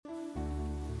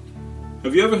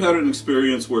Have you ever had an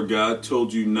experience where God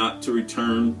told you not to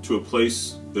return to a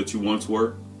place that you once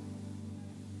were?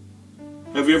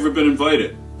 Have you ever been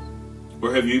invited?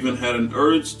 Or have you even had an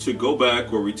urge to go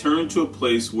back or return to a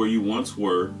place where you once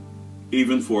were,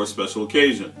 even for a special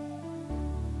occasion?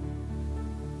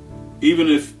 Even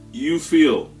if you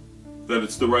feel that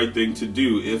it's the right thing to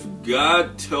do, if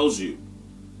God tells you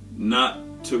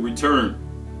not to return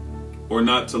or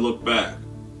not to look back,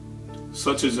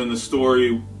 such as in the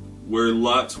story where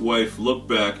Lot's wife looked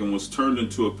back and was turned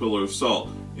into a pillar of salt.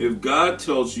 If God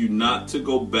tells you not to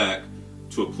go back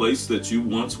to a place that you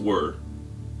once were,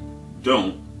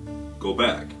 don't go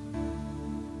back.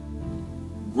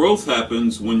 Growth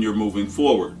happens when you're moving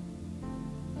forward.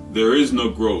 There is no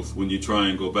growth when you try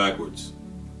and go backwards.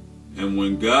 And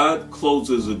when God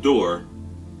closes a door,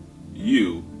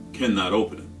 you cannot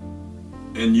open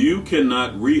it. And you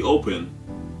cannot reopen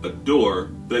a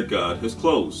door that God has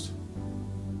closed.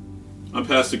 I'm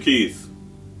Pastor Keith,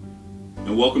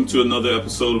 and welcome to another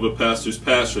episode of A Pastor's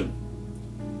Passion.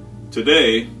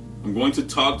 Today, I'm going to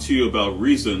talk to you about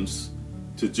reasons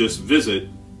to just visit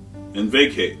and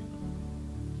vacate.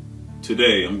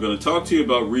 Today, I'm going to talk to you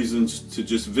about reasons to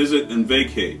just visit and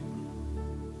vacate.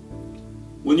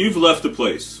 When you've left a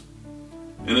place,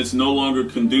 and it's no longer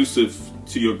conducive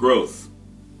to your growth,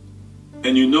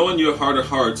 and you know in your heart of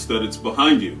hearts that it's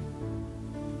behind you,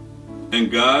 and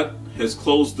God has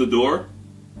closed the door,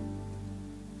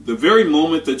 the very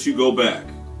moment that you go back,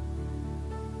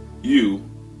 you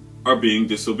are being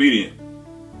disobedient.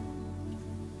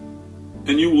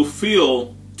 And you will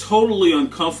feel totally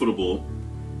uncomfortable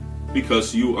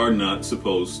because you are not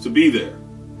supposed to be there.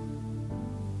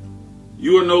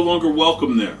 You are no longer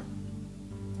welcome there,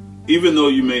 even though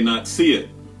you may not see it,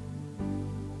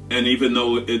 and even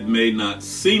though it may not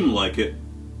seem like it,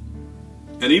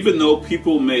 and even though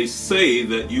people may say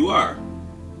that you are.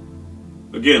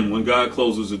 Again, when God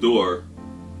closes a door,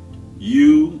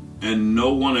 you and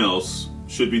no one else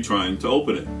should be trying to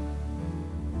open it.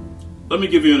 Let me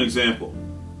give you an example.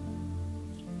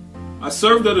 I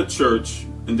served at a church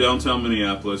in downtown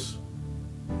Minneapolis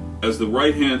as the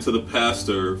right hand to the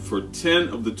pastor for 10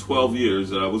 of the 12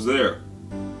 years that I was there.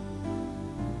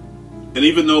 And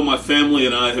even though my family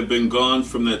and I have been gone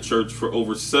from that church for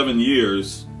over 7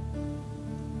 years,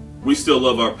 we still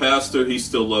love our pastor, he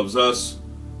still loves us.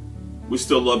 We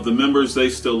still love the members, they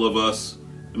still love us.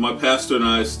 And my pastor and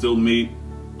I still meet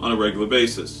on a regular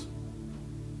basis.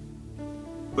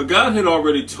 But God had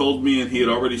already told me and he had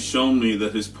already shown me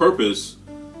that his purpose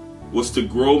was to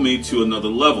grow me to another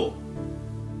level.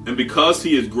 And because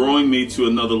he is growing me to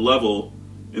another level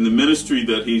in the ministry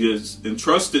that he has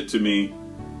entrusted to me,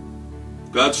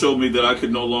 God showed me that I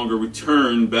could no longer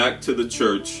return back to the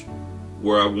church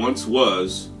where I once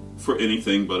was for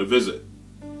anything but a visit.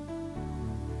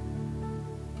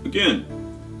 Again,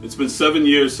 it's been 7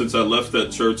 years since I left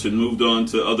that church and moved on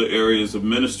to other areas of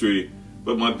ministry,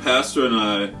 but my pastor and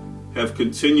I have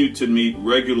continued to meet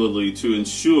regularly to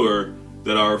ensure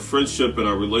that our friendship and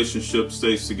our relationship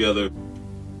stays together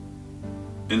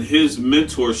and his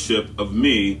mentorship of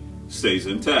me stays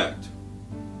intact.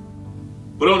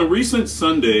 But on a recent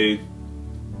Sunday,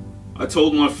 I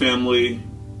told my family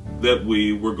that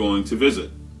we were going to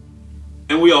visit.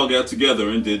 And we all got together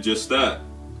and did just that.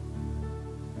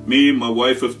 Me, my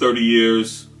wife of 30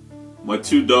 years, my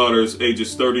 2 daughters,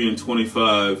 ages 30 and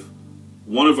 25,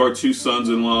 one of our 2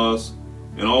 sons-in-laws,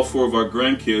 and all 4 of our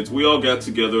grandkids, we all got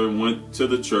together and went to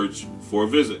the church for a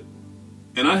visit.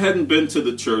 And I hadn't been to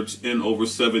the church in over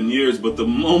 7 years, but the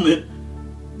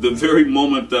very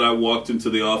moment that I walked into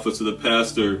the office of the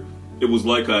pastor, it was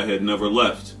like I had never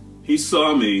left. He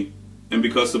saw me, and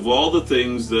because of all the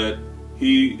things that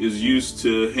he is used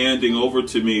to handing over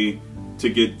to me to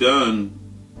get done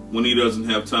when he doesn't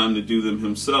have time to do them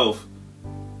himself,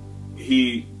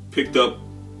 he picked up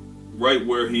right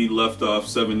where he left off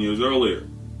 7 years earlier.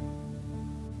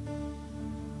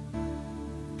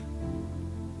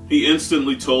 He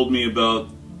instantly told me about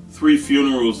 3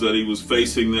 funerals that he was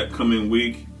facing that coming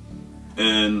week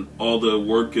and all the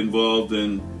work involved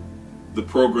in the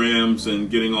programs and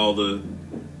getting all the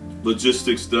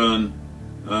logistics done.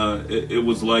 It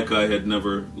was like I had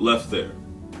never left there.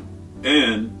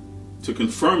 And to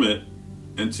confirm it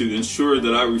and to ensure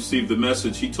that I received the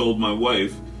message, he told my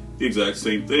wife the exact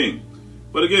same thing.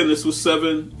 But again, this was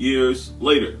 7 years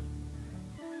later.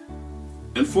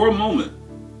 And for a moment,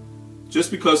 just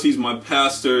because he's my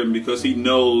pastor and because he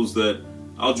knows that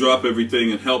I'll drop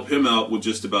everything and help him out with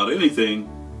just about anything,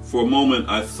 for a moment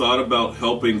I thought about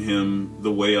helping him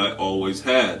the way I always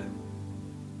had.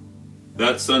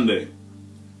 That Sunday,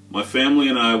 my family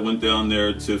and I went down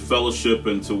there to fellowship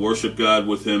and to worship God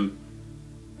with him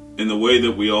in the way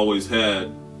that we always had.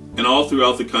 And all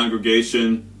throughout the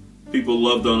congregation, people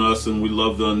loved on us and we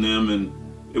loved on them,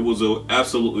 and it was an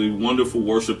absolutely wonderful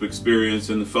worship experience,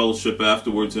 and the fellowship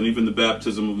afterwards, and even the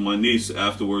baptism of my niece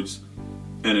afterwards,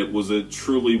 and it was a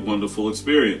truly wonderful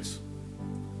experience.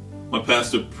 My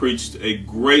pastor preached a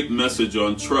great message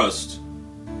on trust,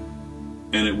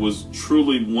 and it was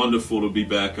truly wonderful to be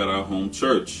back at our home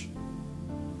church.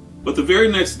 But the very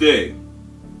next day,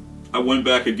 I went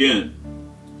back again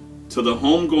to the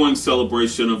homegoing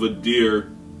celebration of a dear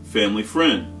family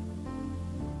friend.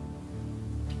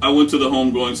 I went to the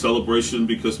homegoing celebration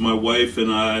because my wife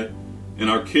and I and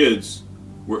our kids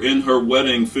were in her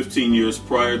wedding 15 years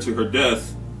prior to her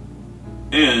death,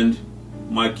 and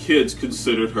my kids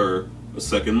considered her a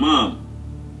second mom.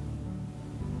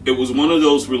 It was one of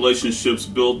those relationships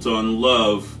built on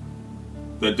love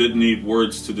that didn't need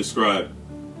words to describe.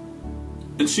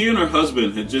 And she and her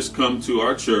husband had just come to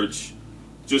our church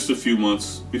just a few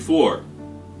months before,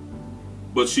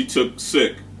 but she took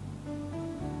sick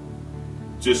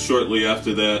just shortly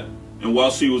after that. And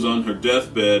while she was on her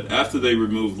deathbed, after they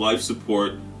removed life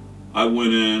support, I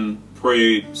went in,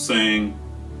 prayed, sang,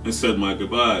 and said my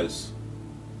goodbyes.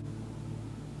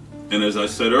 And as I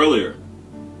said earlier,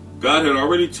 God had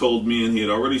already told me, and He had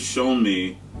already shown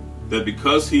me, that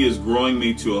because He is growing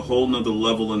me to a whole nother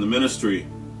level in the ministry,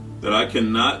 that I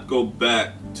cannot go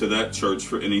back to that church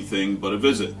for anything but a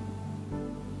visit.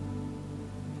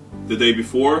 The day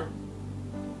before,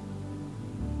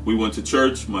 we went to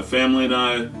church, my family and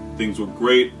I. Things were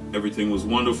great, everything was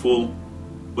wonderful.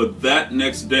 But that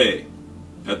next day,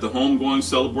 at the homegoing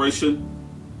celebration,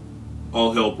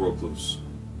 all hell broke loose.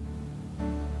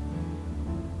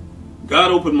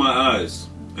 God opened my eyes,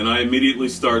 and I immediately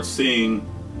started seeing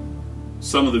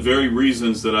some of the very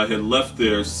reasons that I had left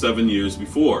there 7 years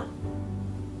before.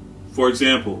 For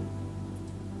example,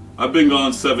 I've been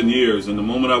gone 7 years, and the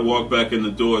moment I walked back in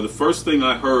the door, the first thing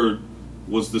I heard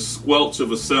was the squelch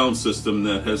of a sound system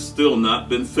that has still not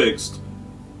been fixed.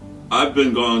 I've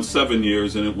been gone 7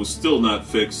 years, and it was still not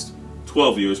fixed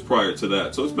 12 years prior to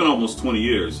that. So it's been almost 20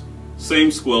 years.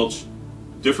 Same squelch,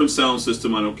 different sound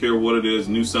system, I don't care what it is,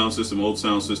 new sound system, old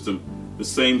sound system, the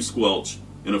same squelch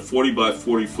in a 40 by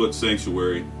 40 foot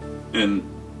sanctuary. And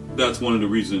that's one of the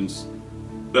reasons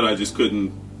that I just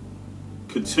couldn't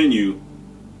continue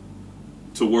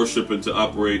to worship and to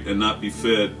operate and not be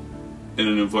fed in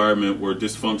an environment where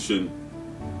dysfunction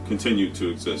continued to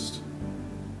exist.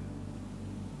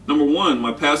 Number one,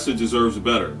 my pastor deserves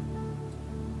better.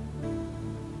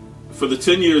 For the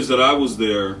 10 years that I was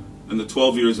there and the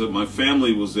 12 years that my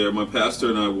family was there, my pastor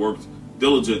and I worked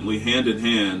diligently hand in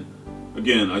hand.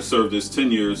 Again, I served his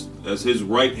 10 years as his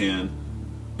right hand,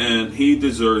 and he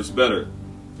deserves better.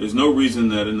 There's no reason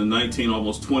that in the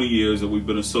almost 20 years that we've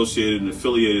been associated and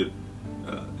affiliated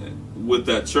with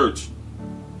that church,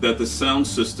 that the sound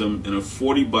system in a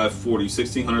 40 by 40,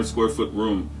 1,600 square foot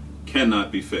room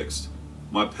cannot be fixed.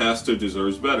 My pastor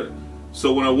deserves better.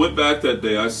 So when I went back that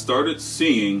day, I started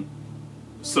seeing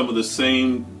some of the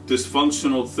same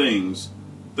dysfunctional things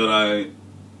that I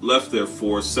left there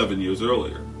for 7 years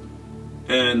earlier.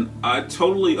 And I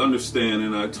totally understand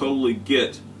and I totally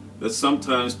get that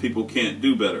sometimes people can't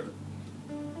do better.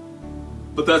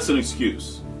 But that's an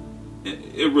excuse.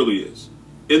 It really is.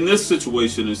 In this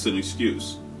situation, it's an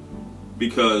excuse.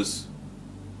 Because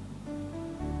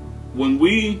when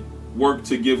we work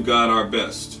to give God our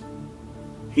best,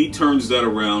 He turns that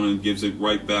around and gives it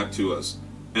right back to us.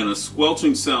 And a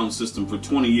squelching sound system for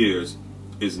 20 years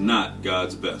is not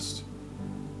God's best.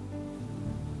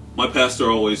 My pastor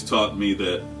always taught me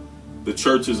that the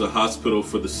church is a hospital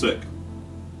for the sick.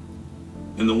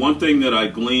 And the one thing that I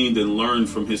gleaned and learned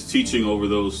from his teaching over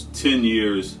those 10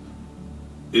 years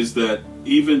is that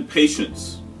even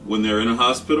patients, when they're in a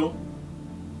hospital,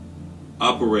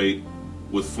 operate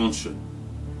with function,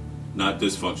 not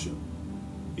dysfunction.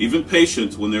 Even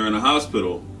patients, when they're in a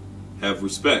hospital, have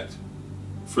respect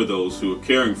for those who are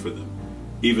caring for them.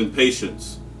 Even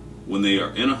patients, when they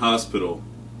are in a hospital,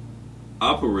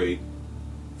 operate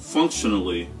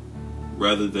functionally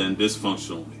rather than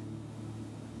dysfunctionally.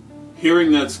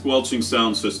 Hearing that squelching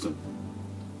sound system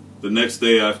the next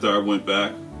day after I went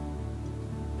back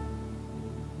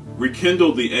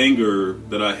rekindled the anger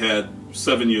that I had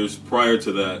 7 years prior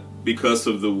to that because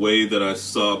of the way that I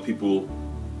saw people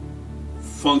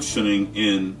functioning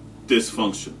in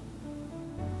dysfunction.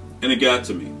 And it got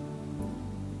to me.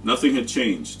 Nothing had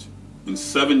changed. In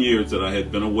 7 years that I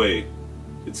had been away,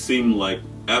 it seemed like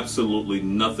absolutely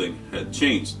nothing had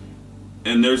changed.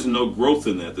 And there's no growth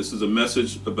in that. This is a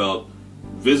message about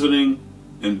visiting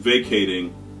and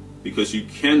vacating, because you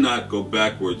cannot go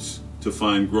backwards to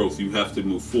find growth. You have to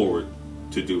move forward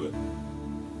to do it.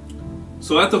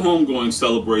 So at the homegoing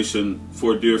celebration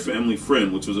for a dear family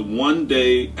friend, which was one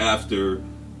day after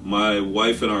my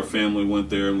wife and our family went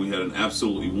there, and we had an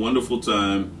absolutely wonderful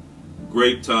time,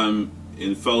 great time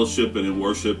in fellowship and in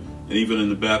worship, and even in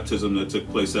the baptism that took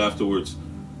place afterwards.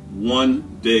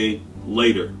 One day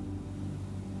later,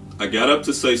 I got up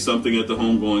to say something at the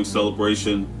homegoing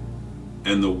celebration,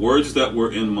 and the words that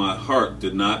were in my heart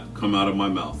did not come out of my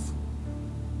mouth.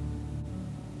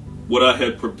 What I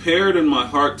had prepared in my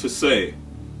heart to say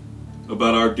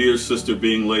about our dear sister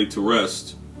being laid to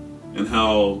rest, and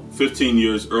how 15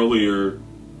 years earlier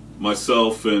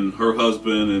myself and her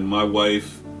husband and my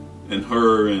wife and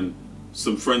her and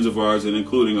some friends of ours, and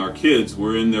including our kids,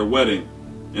 were in their wedding,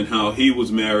 and how he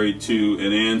was married to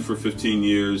an Ann for 15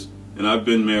 years and I've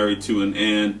been married to an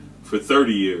Ann for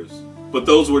 30 years. But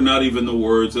those were not even the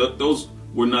words, those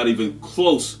were not even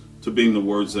close to being the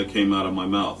words that came out of my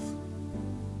mouth.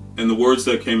 And the words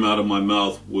that came out of my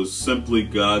mouth was simply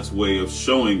God's way of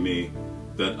showing me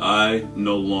that I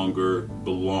no longer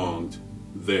belonged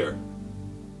there.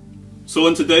 So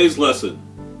in today's lesson,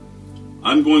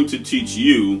 I'm going to teach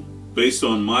you, based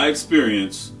on my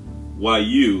experience, why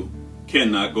you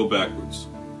cannot go backwards.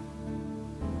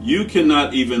 You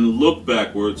cannot even look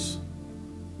backwards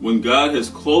when God has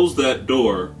closed that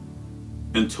door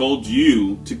and told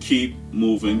you to keep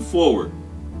moving forward.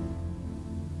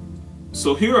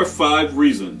 So here are 5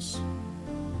 reasons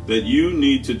that you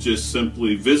need to just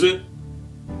simply visit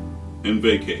and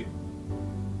vacate.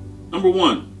 Number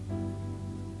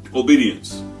 1,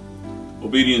 obedience.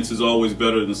 Obedience is always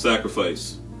better than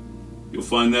sacrifice. You'll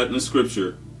find that in the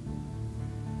scripture.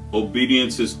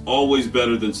 Obedience is always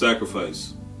better than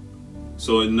sacrifice.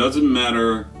 So it doesn't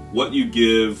matter what you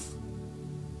give,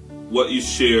 what you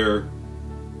share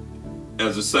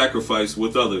as a sacrifice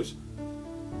with others.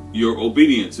 Your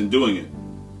obedience in doing it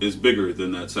is bigger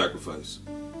than that sacrifice.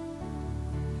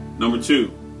 Number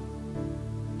 2,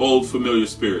 old familiar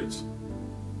spirits.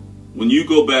 When you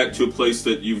go back to a place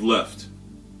that you've left,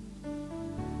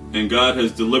 and God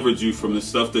has delivered you from the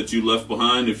stuff that you left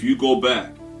behind, if you go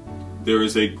back, there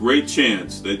is a great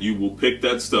chance that you will pick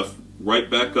that stuff right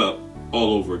back up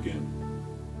all over again.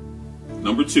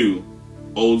 Number 2,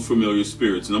 old familiar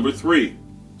spirits. Number 3,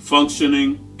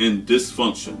 functioning in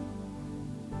dysfunction.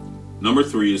 Number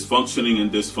 3 is functioning in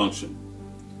dysfunction.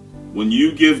 When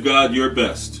you give God your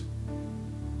best,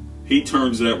 He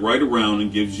turns that right around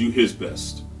and gives you His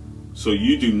best. So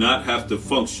you do not have to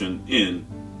function in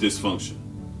dysfunction.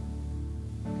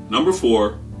 Number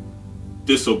 4,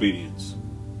 disobedience.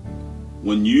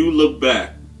 When you look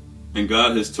back and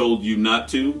God has told you not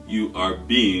to, you are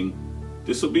being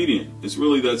disobedient. It's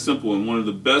really that simple. And one of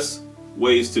the best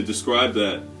ways to describe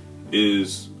that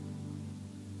is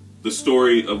the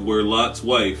story of where Lot's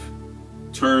wife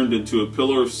turned into a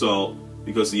pillar of salt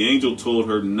because the angel told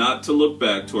her not to look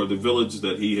back toward the village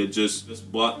that he had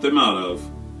just brought them out of.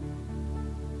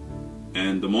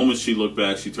 And the moment she looked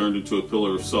back, she turned into a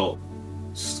pillar of salt.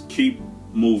 Keep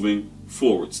moving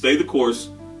forward. Stay the course.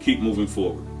 Keep moving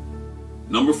forward.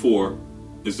 Number 4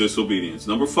 is disobedience.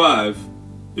 Number 5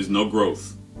 is no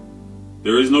growth.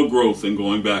 There is no growth in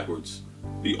going backwards.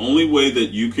 The only way that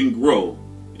you can grow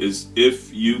is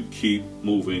if you keep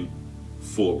moving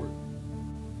forward.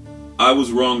 I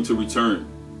was wrong to return,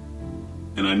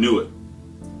 and I knew it,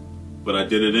 but I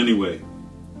did it anyway,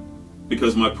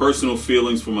 because my personal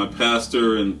feelings for my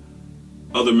pastor and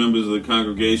other members of the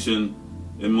congregation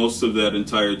and most of that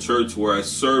entire church where I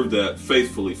served at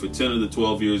faithfully for 10 of the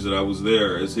 12 years that I was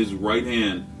there as his right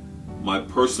hand, my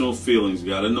personal feelings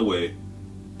got in the way,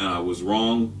 and I was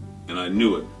wrong, and I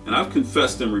knew it. And I've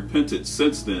confessed and repented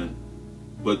since then,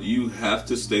 but you have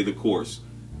to stay the course.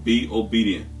 Be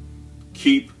obedient.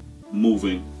 Keep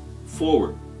moving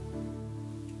forward.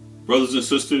 Brothers and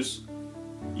sisters,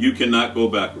 you cannot go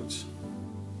backwards.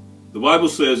 The Bible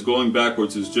says going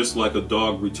backwards is just like a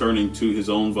dog returning to his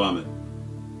own vomit.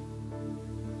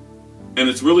 And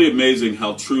it's really amazing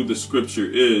how true the scripture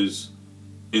is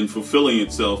in fulfilling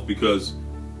itself, because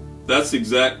that's the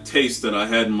exact taste that I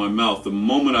had in my mouth the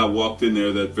moment I walked in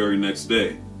there that very next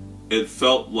day. It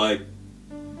felt like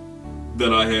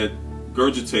that I had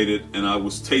gurgitated and I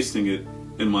was tasting it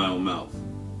in my own mouth.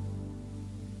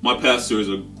 My pastor is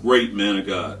a great man of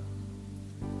God.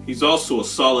 He's also a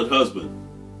solid husband.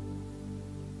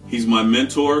 He's my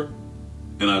mentor,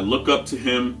 and I look up to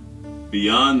him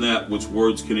beyond that which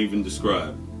words can even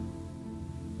describe.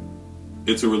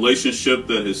 It's a relationship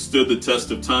that has stood the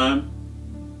test of time,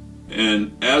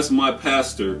 and as my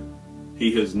pastor,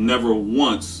 he has never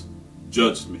once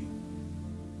judged me.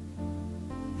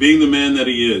 Being the man that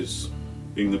he is,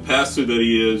 being the pastor that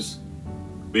he is,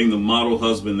 being the model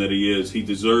husband that he is, he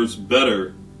deserves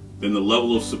better than the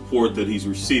level of support that he's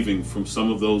receiving from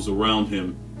some of those around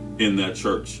him in that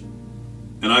church.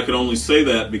 And I can only say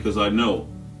that because I know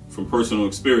from personal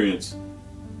experience,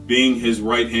 being his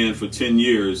right hand for 10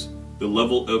 years, the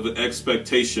level of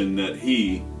expectation that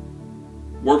he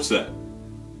works at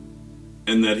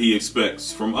and that he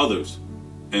expects from others.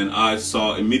 And I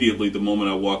saw immediately the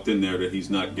moment I walked in there that he's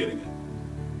not getting it.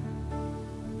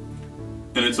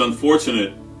 And it's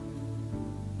unfortunate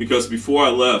because before I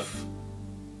left,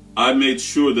 I made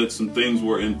sure that some things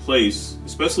were in place,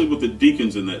 especially with the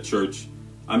deacons in that church.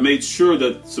 I made sure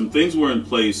that some things were in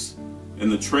place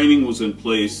and the training was in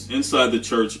place inside the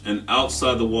church and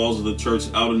outside the walls of the church,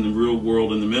 out in the real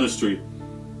world in the ministry.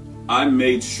 I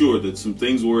made sure that some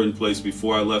things were in place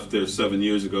before I left there 7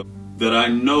 years ago that I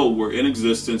know were in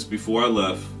existence before I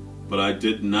left, but I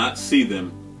did not see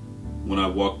them when I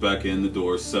walked back in the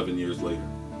door 7 years later.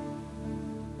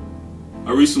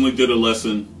 I recently did a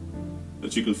lesson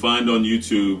that you can find on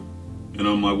YouTube and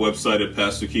on my website at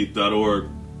pastorkeith.org,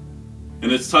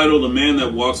 and it's titled, "A Man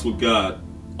That Walks with God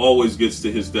Always Gets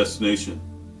to His Destination."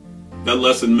 That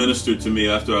lesson ministered to me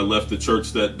after I left the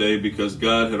church that day because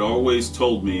God had always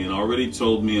told me and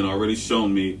already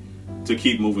shown me to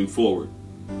keep moving forward.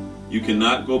 You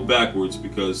cannot go backwards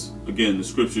because, again, the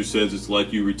scripture says it's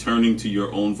like you returning to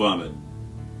your own vomit.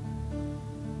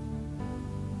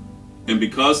 And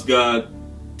because God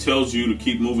tells you to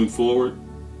keep moving forward,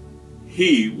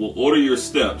 He will order your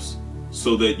steps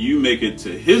so that you make it to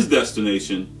His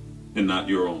destination and not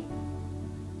your own.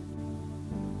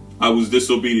 I was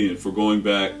disobedient for going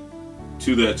back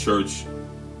to that church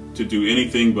to do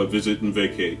anything but visit and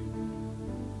vacate.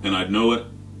 And I know it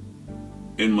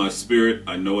in my spirit,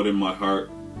 I know it in my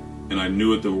heart, and I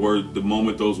knew it the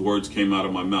moment those words came out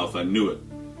of my mouth. I knew it.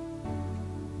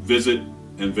 Visit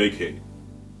and vacate.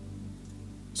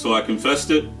 So I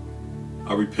confessed it,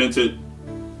 I repented,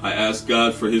 I asked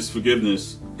God for His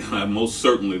forgiveness, and I most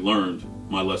certainly learned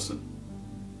my lesson.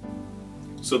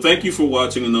 So thank you for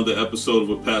watching another episode of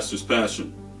A Pastor's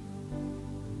Passion.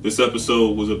 This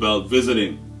episode was about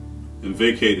visiting and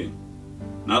vacating,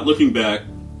 not looking back,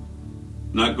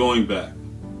 not going back.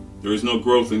 There is no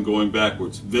growth in going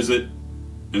backwards. Visit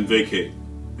and vacate.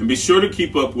 And be sure to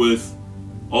keep up with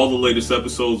all the latest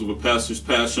episodes of A Pastor's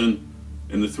Passion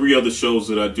and the 3 other shows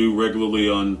that I do regularly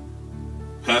on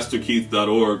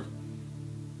pastorkeith.org.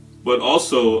 But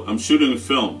also, I'm shooting a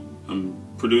film. I'm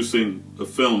producing a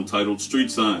film titled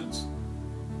Street Signs.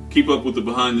 Keep up with the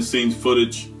behind-the-scenes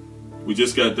footage. We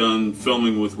just got done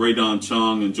filming with Ray Don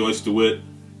Chong and Joyce DeWitt,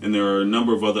 and there are a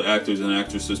number of other actors and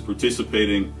actresses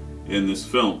participating in this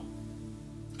film.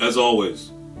 As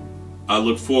always, I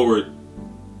look forward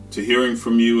to hearing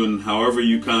from you, and however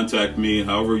you contact me,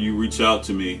 however you reach out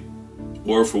to me,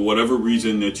 or for whatever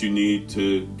reason that you need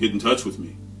to get in touch with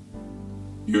me.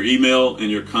 Your email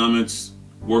and your comments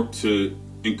work to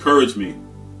encourage me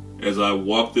as I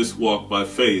walk this walk by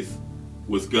faith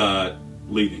with God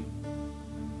leading.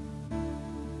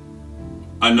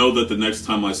 I know that the next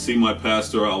time I see my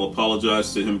pastor, I'll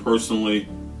apologize to him personally,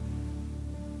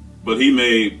 but he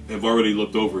may have already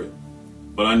looked over it.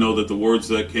 But I know that the words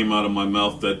that came out of my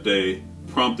mouth that day,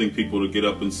 prompting people to get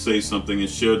up and say something and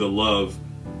share the love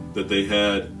that they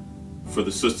had for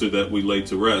the sister that we laid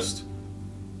to rest,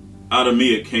 out of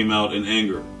me it came out in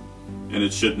anger, and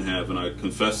it shouldn't have. And I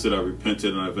confessed it, I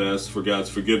repented, and I've asked for God's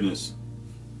forgiveness.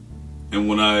 And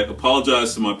when I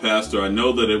apologize to my pastor, I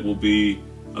know that it will be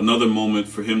another moment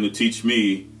for him to teach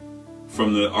me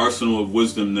from the arsenal of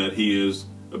wisdom that he has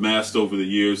amassed over the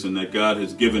years and that God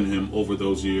has given him over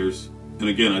those years. And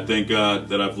again, I thank God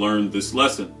that I've learned this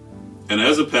lesson. And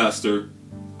as a pastor,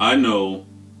 I know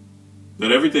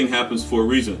that everything happens for a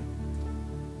reason.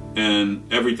 And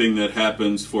everything that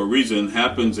happens for a reason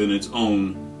happens in its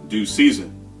own due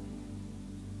season.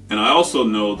 And I also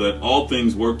know that all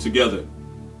things work together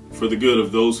for the good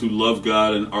of those who love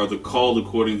God and are the called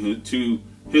according to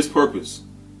His purpose.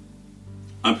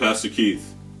 I'm Pastor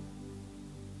Keith.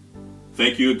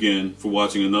 Thank you again for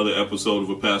watching another episode of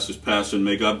A Pastor's Passion.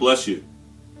 May God bless you.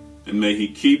 And may He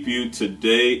keep you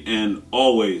today and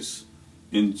always.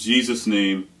 In Jesus'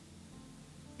 name,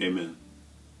 amen.